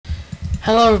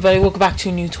Hello everybody, welcome back to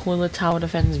a new Toilet Tower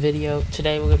Defense video.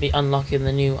 Today we're going to be unlocking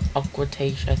the new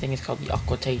AquaTitan, I think it's called the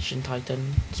AquaTitan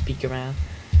Titan Speakerman.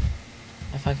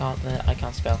 If I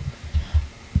can't spell.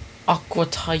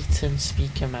 AquaTitan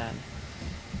Speakerman.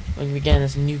 We're going to be getting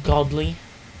this new godly,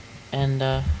 and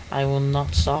I will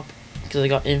not stop, because I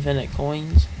got infinite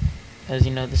coins. As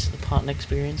you know, this is the partner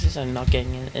experiences, I'm not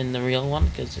getting it in the real one,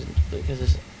 because it's going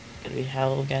to be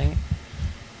hell of getting it.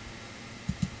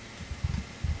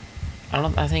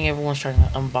 I think everyone's trying to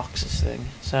unbox this thing,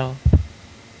 so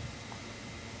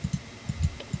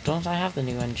don't I have the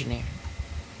new engineer?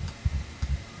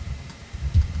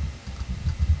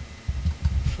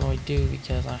 So I do,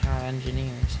 because I have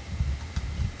engineers.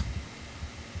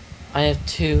 I have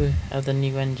 2 of the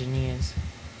new engineers.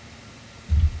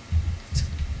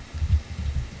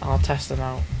 I'll test them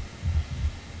out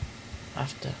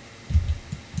after.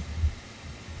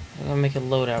 I'm gonna make a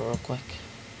loadout real quick.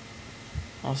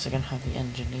 Also gonna have the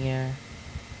engineer,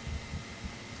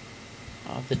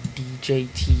 the DJ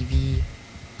TV.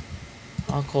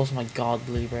 I'll close my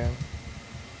godly, bro.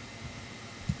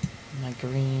 My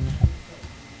green.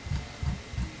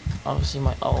 Obviously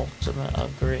my ultimate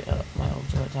upgrade, my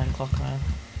ultimate time clock man.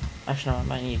 Actually, no, I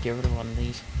might need to get rid of one of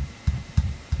these.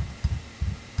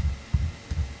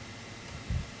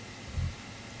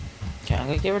 Okay, I'm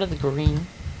gonna get rid of the green.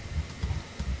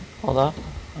 Hold up,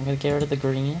 I'm gonna get rid of the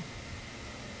green.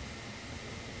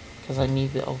 Because I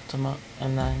need the ultimate,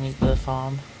 and then I need the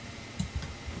farm.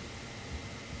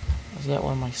 Let's get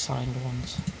one of my signed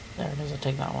ones. There it is, I'll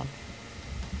take that one.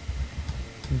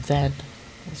 Then,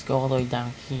 let's go all the way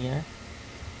down here.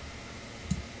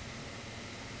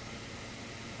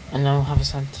 And then we'll have a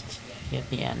sentence at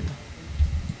the end.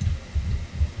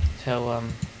 So,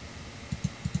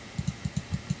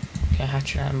 okay,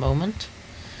 hatch in a moment.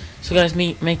 So guys,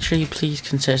 make sure you please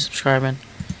consider subscribing.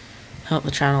 Help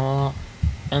the channel a lot.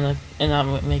 And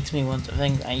that makes me want to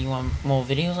think that you want more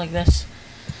videos like this.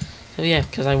 So yeah,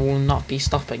 because I will not be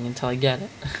stopping until I get it.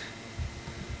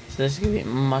 So this is going to be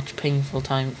a much painful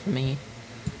time for me.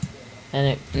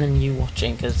 And then you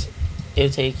watching, because it'll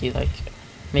take you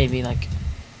maybe I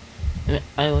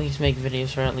at least make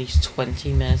videos for at least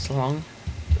 20 minutes long.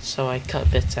 So I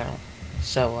cut bits out.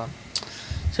 So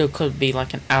it could be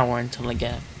like an hour until I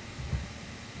get it.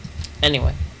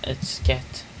 Anyway, let's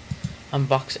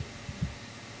unbox it.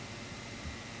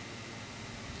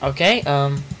 Okay,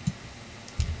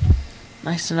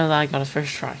 nice to know that I got a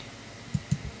first try.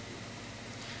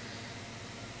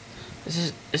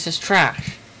 This is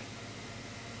trash.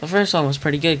 The first one was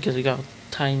pretty good because we got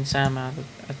Tiny Sam out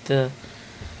at the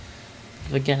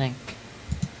beginning.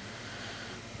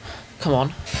 Come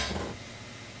on.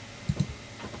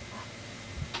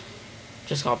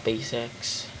 Just got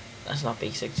basics. That's not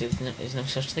basics. There's no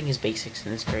such thing as basics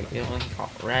in this break. We only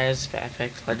got res,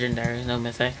 epics, legendaries, no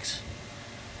mythics.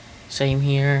 Same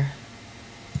here.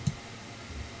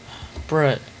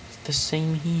 Bruh, it's the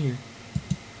same here.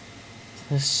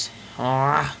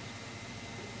 Got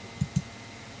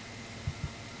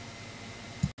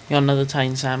another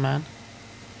Titan Sandman.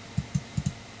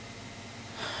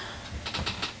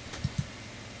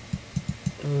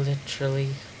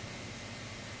 Literally.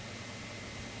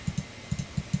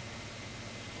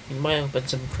 You might open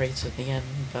some crates at the end,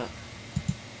 but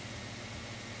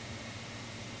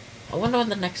I wonder what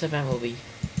the next event will be.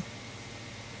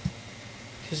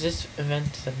 Because this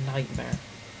event is a nightmare.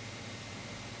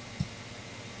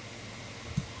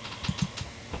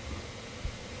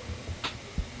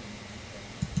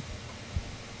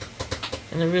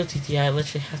 In the real TTD, I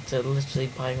literally had to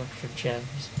buy one for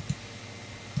gems.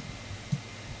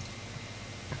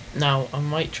 Now, I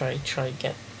might try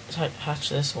hatch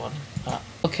this one.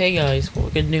 Okay guys, what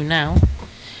we're gonna do now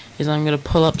is I'm gonna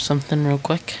pull up something real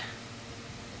quick.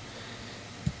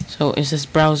 So, is this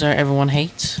browser everyone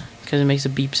hates? Because it makes a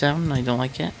beep sound and I don't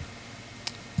like it.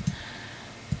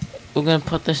 We're going to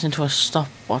put this into a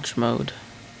stopwatch mode.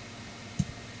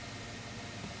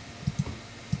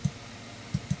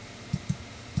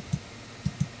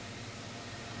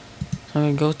 So I'm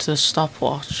going to go to the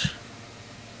stopwatch.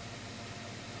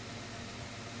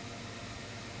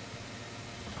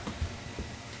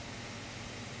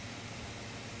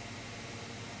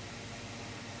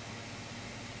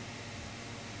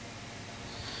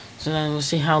 So then we'll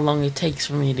see how long it takes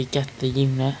for me to get the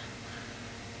unit.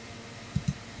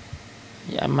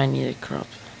 Yeah, I might need a crop.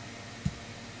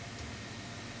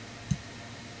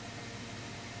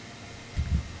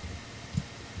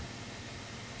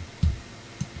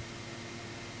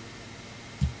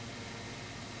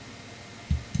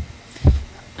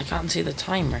 I can't see the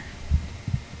timer.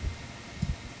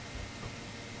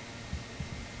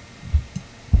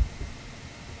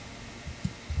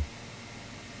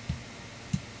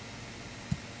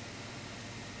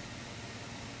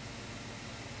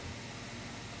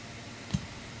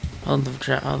 Hold the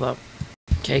chat, hold up.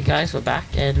 Okay guys, we're back,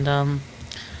 and I'm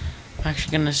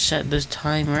actually gonna set this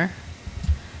timer,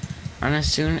 and as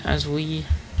soon as we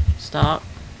start,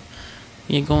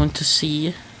 you're going to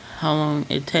see how long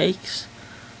it takes,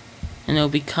 and there'll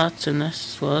be cuts in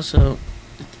this as well. So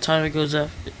if the timer goes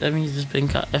up, that means it's been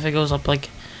cut. If it goes up like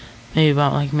maybe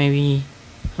about maybe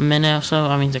a minute or so,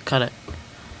 I mean to cut it.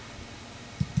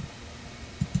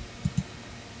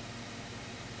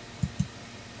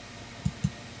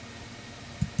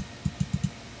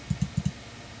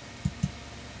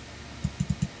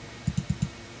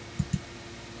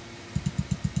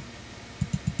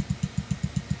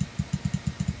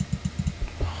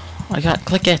 I can't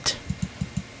click it.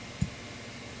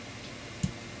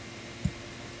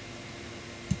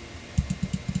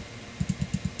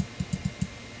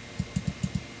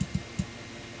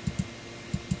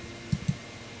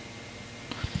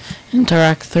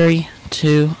 Interact 3,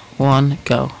 2, 1,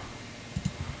 go.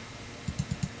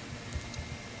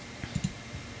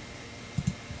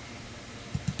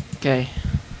 Okay.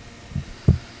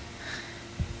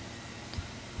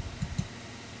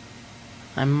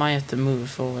 I might have to move it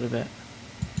forward a bit.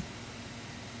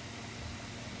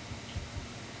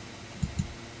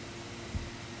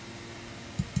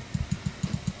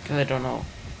 Cause I don't know.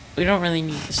 We don't really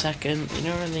need the second. We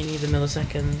don't really need the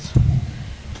milliseconds.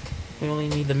 We only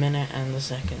need the minute and the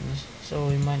seconds. So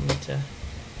we might need to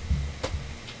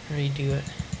redo it.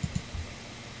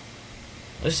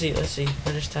 Let's see. Let's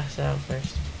just test it out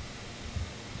first.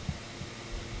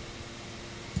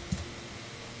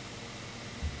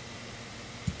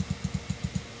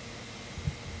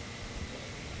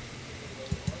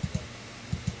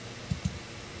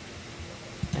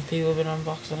 Have people been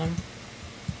unboxing them?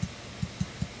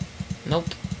 Nope.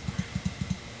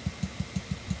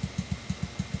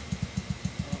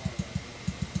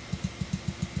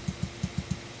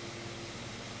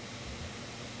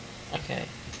 Okay.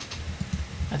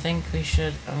 I think we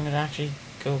should. I'm gonna actually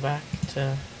go back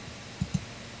to.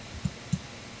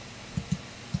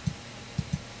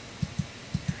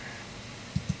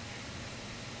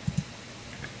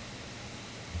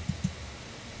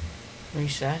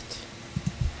 Reset.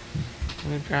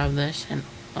 I'm gonna grab this and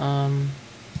I'm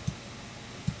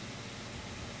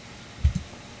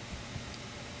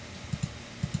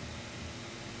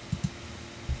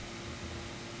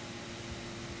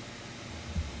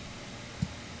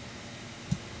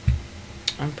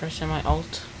pressing my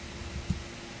Alt.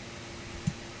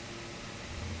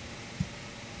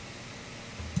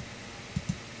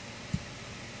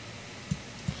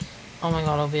 Oh my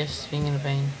god, OBS is being in a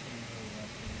pain.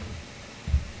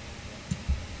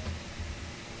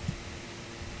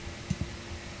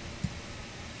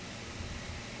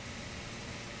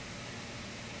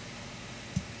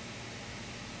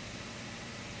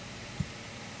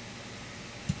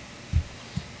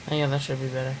 Oh yeah, that should be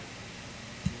better.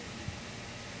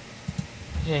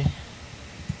 Okay.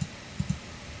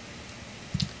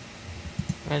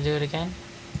 I'm gonna do it again.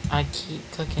 I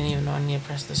keep clicking even though I need to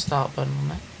press the start button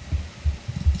on it.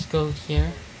 Let's go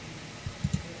here.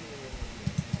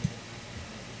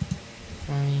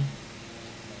 Where we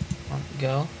want to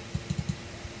go.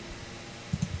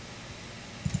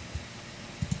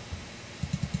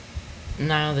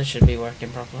 Now this should be working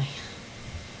properly.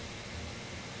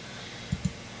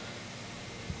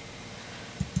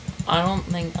 I don't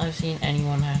think I've seen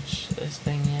anyone hatch this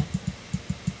thing yet.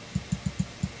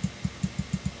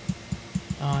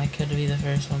 Oh, I could be the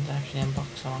first one to actually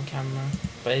unbox it on camera,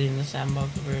 but in the Sandbox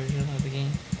version of the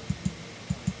game.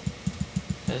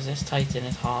 Because this Titan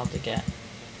is hard to get.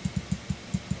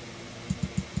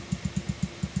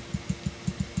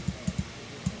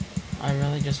 I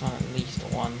really just want at least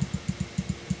one.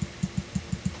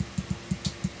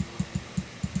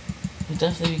 We'll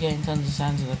definitely be getting tons of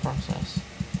sands in the process.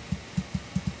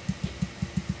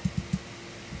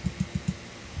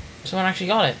 Someone actually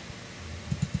got it.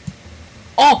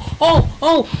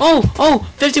 Oh!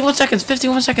 51 seconds,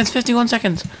 51 seconds, 51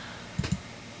 seconds.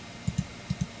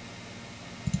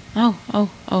 Oh.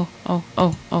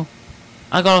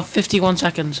 I got 51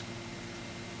 seconds.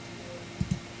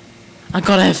 I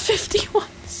got it 51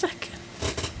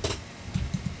 seconds.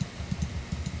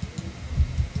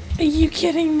 Are you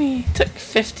kidding me? It took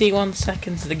 51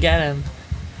 seconds to get him.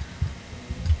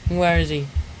 Where is he?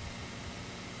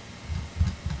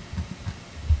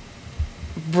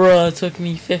 Bruh, it took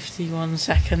me 51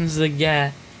 seconds to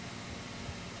get.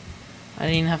 I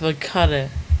didn't have to cut it.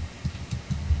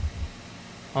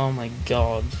 Oh my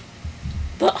god.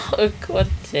 The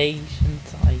AquaTitan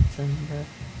Titan, bro.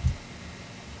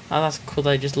 Oh, that's cool.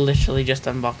 I just literally just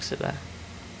unboxed it there.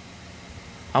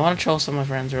 I want to troll some of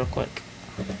my friends real quick.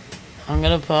 I'm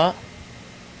gonna put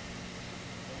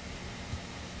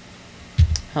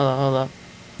Hold up.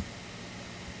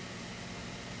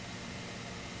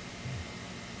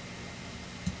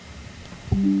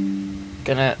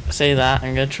 Gonna say that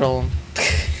and gonna troll him.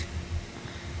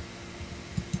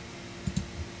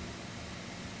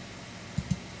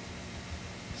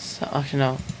 So, actually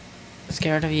no. Let's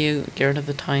get rid of you, get rid of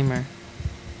the timer.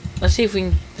 Let's see if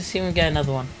we can get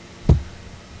another one.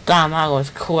 Damn, that was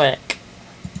quick.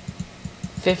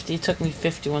 It took me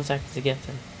 51 seconds to get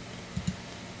them.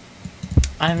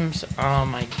 Oh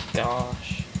my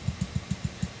gosh.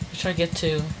 Let's try to get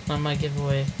 2. I might give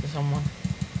away to someone.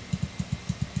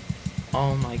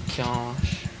 Oh my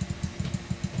gosh.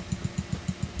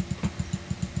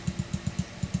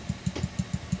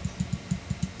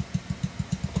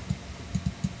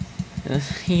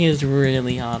 He is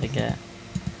really hard to get.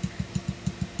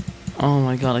 Oh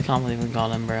my god, I can't believe we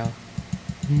got him, bro.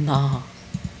 Nah.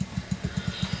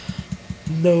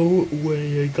 No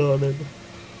way I got him.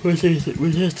 We're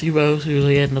just 2 bows, we'll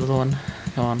get another one.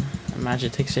 Come on. Imagine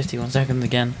it takes 51 seconds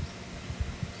again.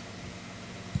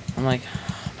 I'm like,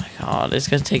 oh my god, it's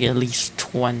gonna take at least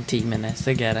 20 minutes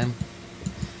to get him.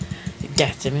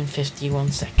 Get him in 51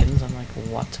 seconds, I'm like,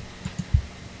 what?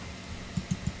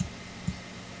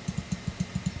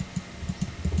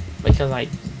 Because I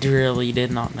really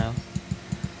did not know.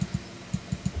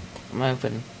 I'm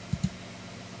open.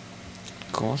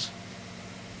 Of course.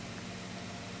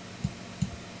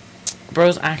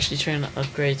 Bro's actually trying to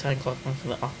upgrade time clock one for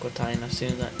the AquaTitan as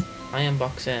soon as I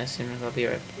unbox it, as soon as I'll be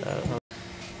right.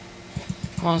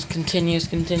 Come on, continue.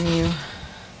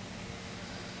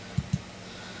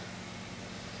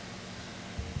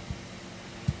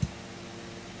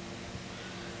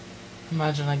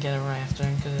 Imagine I get it right after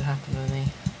him because it happened to me.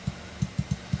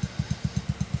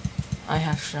 I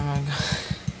hatched him.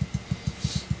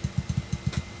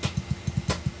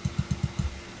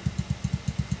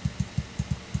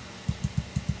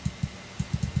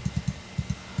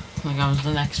 Like I was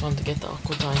the next one to get the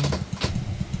AquaTitan.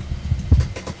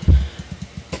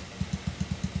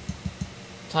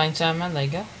 Tiny Sandman, there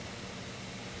you go.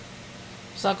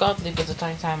 It's not godly, but it's a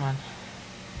Tiny Sandman.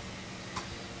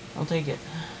 I'll take it.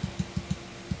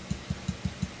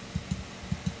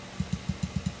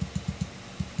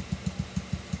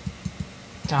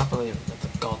 Can't believe it got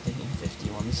the godly in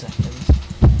 51 seconds.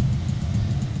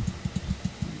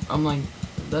 I'm like,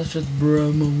 that's just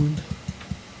bro moment.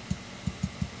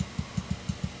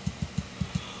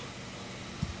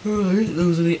 Alright,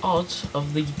 those are the odds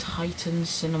of the Titan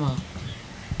Cinema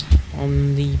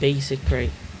on the basic crate.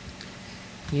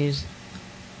 He's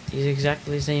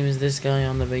exactly the same as this guy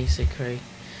on the basic crate.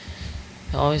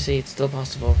 Obviously it's still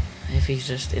possible if he's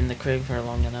just in the crate for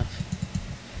long enough.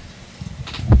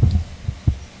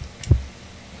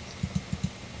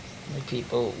 Like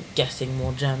people getting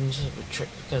more gems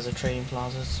because of trading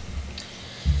plazas,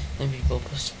 and people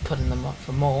putting them up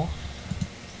for more.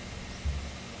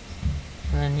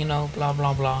 And then, you know, blah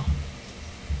blah blah.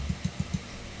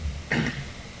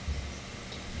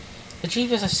 The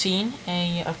cheapest I've seen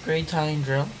a upgrade time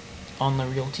drill on the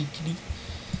real TTD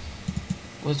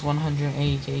was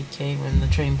 188k when the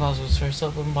train plaza was first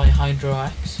opened by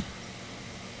HydroX.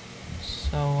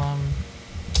 So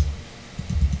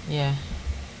yeah.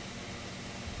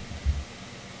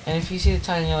 And if you see the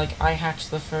title, you're like, it's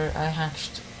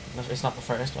not the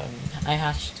first, but I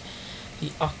hatched the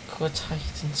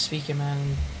AquaTitan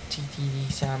Speakerman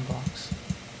TTD Sandbox.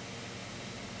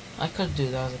 I could do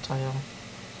that as a title.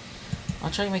 I'll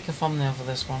try to make a thumbnail for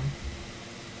this one.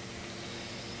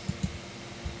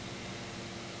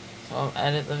 So I'll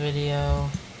edit the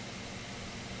video.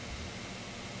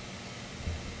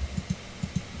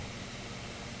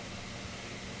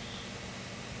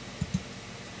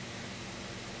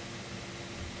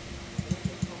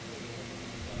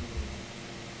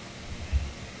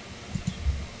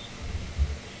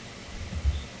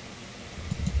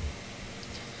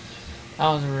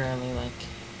 That was really like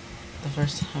the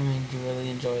first time I really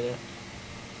enjoyed it.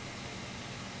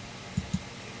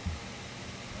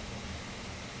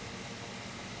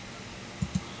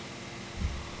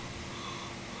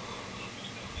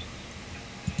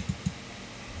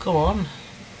 Come on,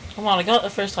 I got it the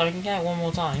first time, I can get it one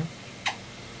more time.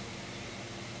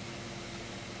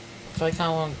 If I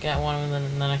can't get one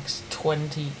within the next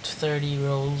 20 to 30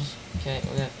 rolls, okay,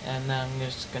 and then I'm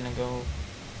just gonna go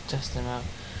test them out.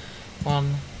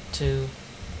 1, 2,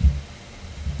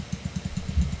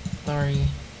 3,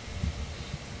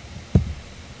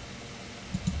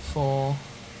 4.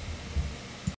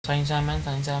 Tiny Sandman.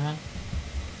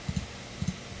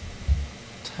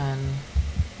 10,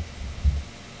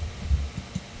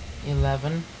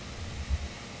 11,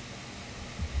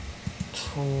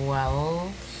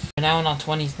 12. But now we're not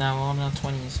 20s now, we're not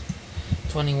 20s.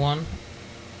 21.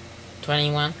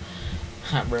 21.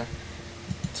 Ha, bruh.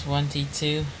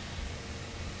 22.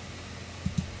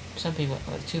 Some people,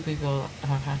 like 2 people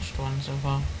have hatched one so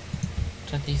far.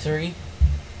 23.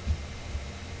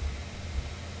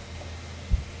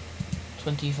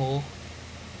 24.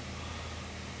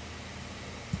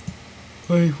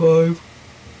 25.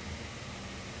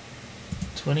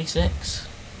 26.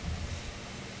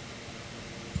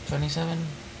 27.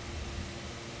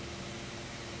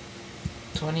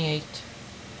 28.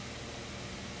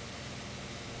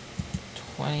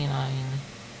 29.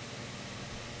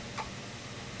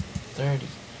 30.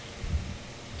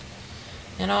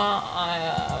 You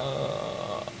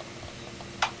know,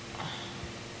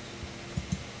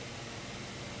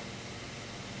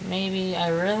 maybe I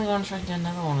really want to try to do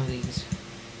another one of these.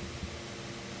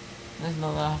 There's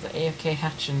no that I have to AFK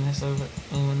hatching this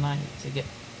overnight to get.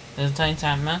 There's a tiny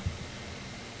time, man.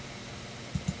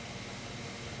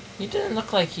 He didn't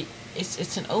look like he.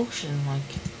 It's an ocean like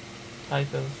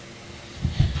type of.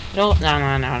 No.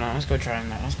 Let's go try him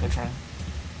now. Let's go try him.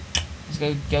 Let's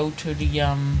go to the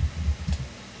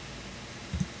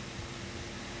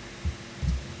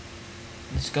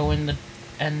Let's go in the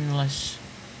endless.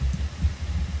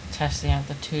 Testing out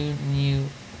the 2 new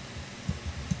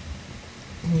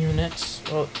units.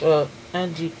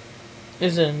 Angie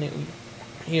is a new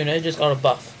unit. It just got a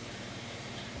buff.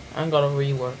 I got a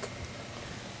rework.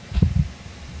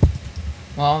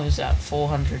 Well, it's at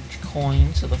 400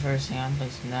 coins, so the first thing I'm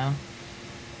placing now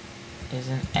is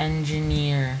an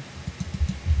engineer.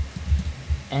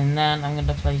 And then I'm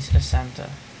gonna place a Santa.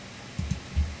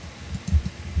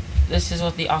 This is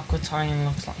what the AquaTitan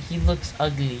looks like. He looks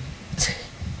ugly.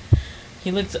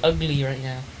 He looks ugly right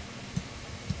now.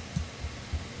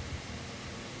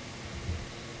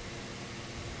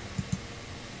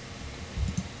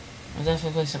 I'll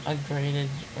definitely place some upgraded.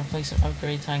 I'll place some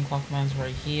upgraded time clockmans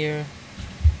right here.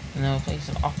 And then we'll place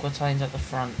some AquaTitans at the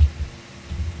front.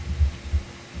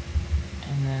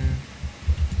 And then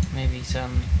maybe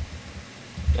some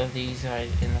of these guys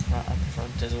in the front at the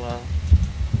front as well.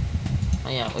 Oh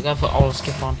yeah, we gotta put auto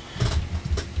skip on.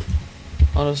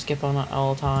 Auto skip on at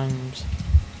all times.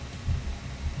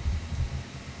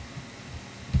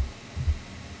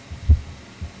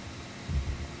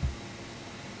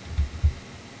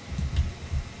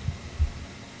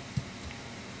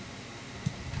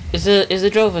 Is the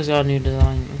Drover's got a new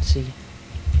design? Let's see.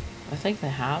 I think they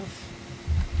have.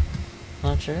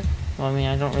 Not sure. Well, I mean,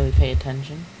 I don't really pay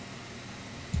attention.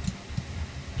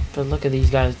 But look at these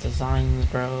guys' designs,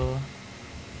 bro.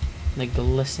 Like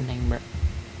glistening, bro.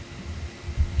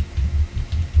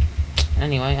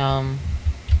 Anyway,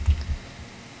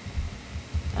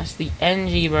 that's the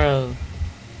NG, bro.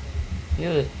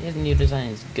 His new design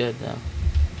is good, though.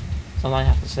 That's all I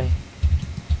have to say.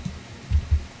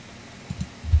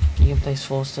 You can place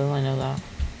 4 still, I know that.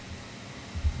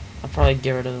 I'll probably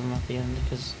get rid of them at the end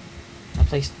because I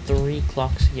placed 3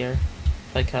 clocks here.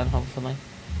 If I can, hopefully.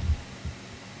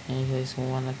 And you place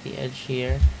 1 at the edge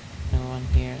here, no 1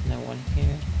 here, no 1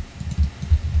 here.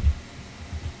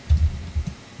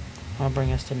 I'll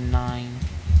bring us to 9.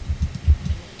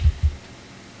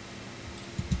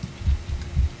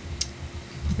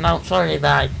 Now, sorry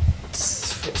that I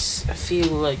feel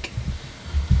like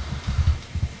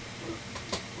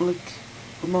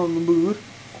I'm on the mood.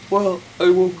 Well, I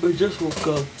just woke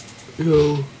up.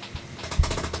 Yo.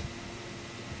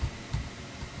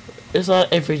 It's not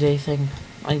an everyday thing.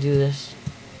 I do this.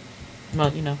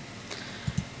 But, you know.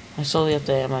 I saw the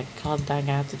update, I'm like, god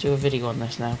dang, I have to do a video on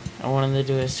this now. I wanted to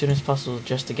do it as soon as possible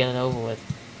just to get it over with.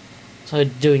 So I'm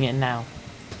doing it now.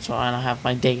 So I don't have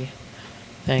my day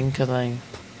thing, because I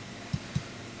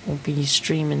won't be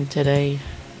streaming today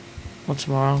or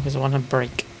tomorrow, because I want a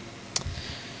break.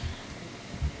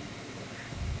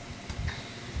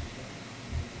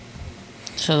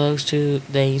 So those 2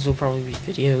 days will probably be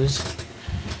videos.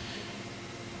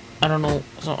 I don't know,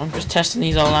 so I'm just testing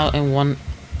these all out in one.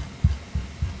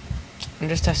 I'm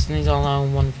just testing these all out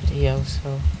in one video,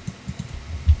 so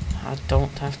I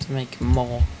don't have to make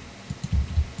more.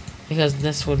 Because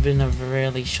this would have been a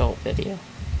really short video.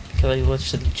 Because I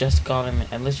literally just got him.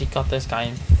 I literally got this guy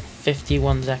in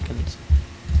 51 seconds.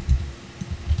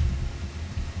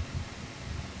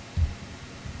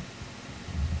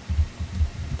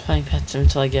 Playing pet sim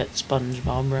until I get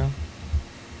SpongeBob, bro.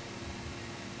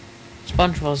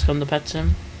 SpongeBob's come to pet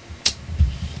sim.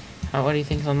 What do you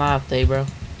think on that update, bro?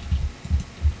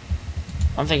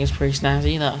 I think it's pretty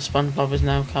snazzy that SpongeBob has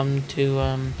now come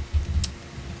to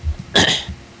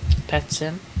pet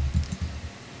sim.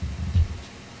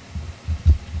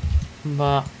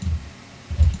 But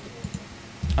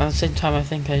at the the same time, I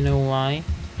think I know why.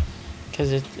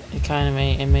 Because it kind of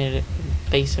made a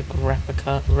basic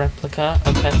replica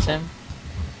of Pet Sim.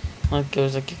 Like it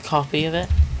was like a copy of it.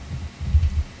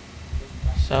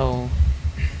 So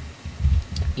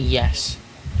yes.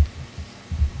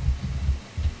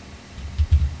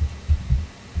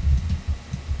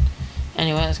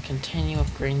 Anyway, let's continue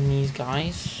upgrading these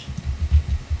guys.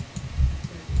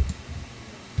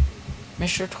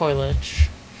 Mr. Toilet,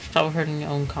 stop hurting your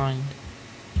own kind.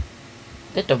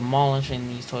 They're demolishing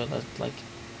these toilets, like.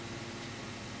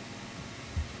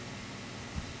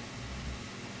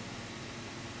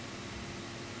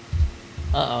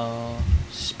 Uh-oh.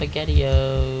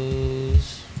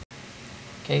 SpaghettiOs.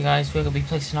 Okay, guys, we're gonna be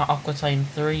placing our AquaTitan.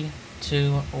 3,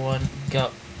 2, 1,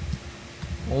 go.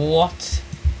 What?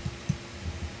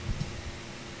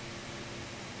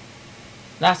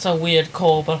 That's a weird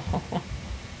call, but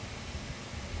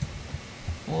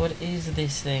what is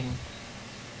this thing?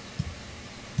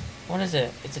 What is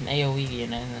it? It's an AoE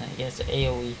unit, isn't it? Yeah, it's an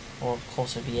AoE, or of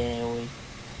course it'd be AoE.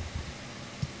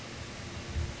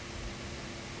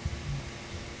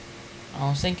 I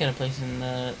was thinking of placing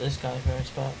this guy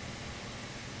first, but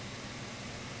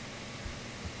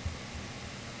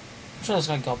I'm sure this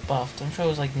guy got buffed. I'm sure it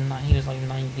was like he was like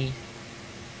 90,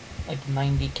 like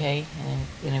 90k, and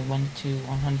then it went to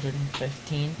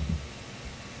 115.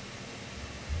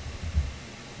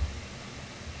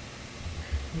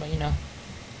 But you know,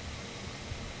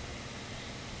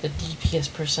 the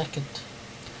DPS per second,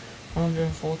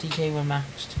 140k when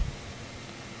maxed.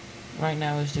 Right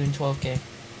now it's doing 12k.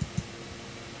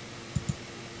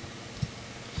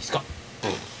 He's got.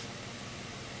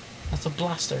 That's a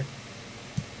blaster.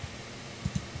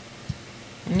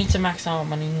 We need to max out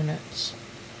money units.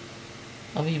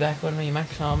 I'll be back when we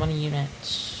max out money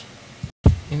units.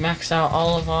 We maxed out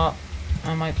all of our.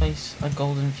 I might place a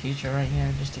golden future right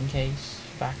here just in case.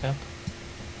 Backup.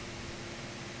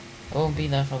 I won't be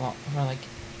there for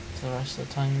the rest of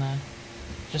the time there.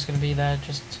 Just gonna be there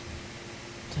just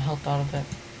to help out a bit.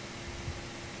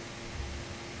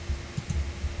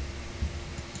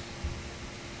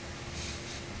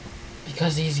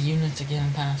 Because these units are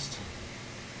getting past.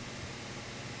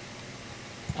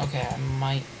 Okay, I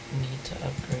might need to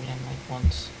upgrade him like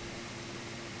once.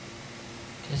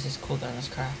 Because his cooldown is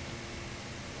crap.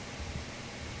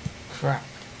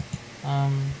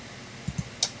 I'm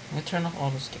gonna turn off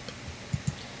auto skip.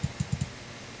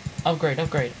 Upgrade.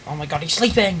 Oh my god, he's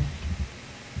sleeping!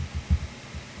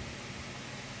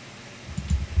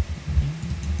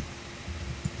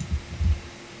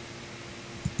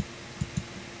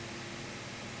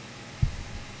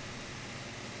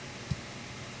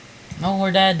 No,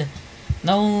 we're dead.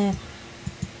 No.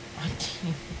 I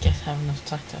didn't have enough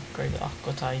time to upgrade the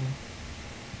AquaTitan.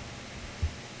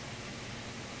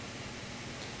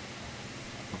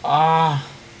 Ah.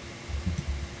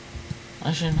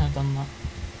 I shouldn't have done that.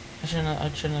 I should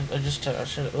have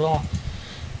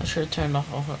turned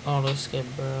off auto skip,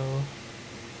 bro.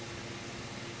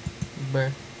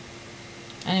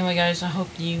 Anyway, guys, I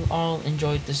hope you all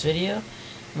enjoyed this video.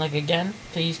 Like, again,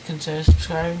 please consider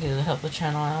subscribing because it'll help the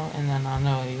channel out, and then I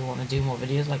know you want to do more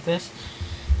videos like this.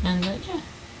 And yeah,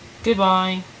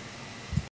 goodbye.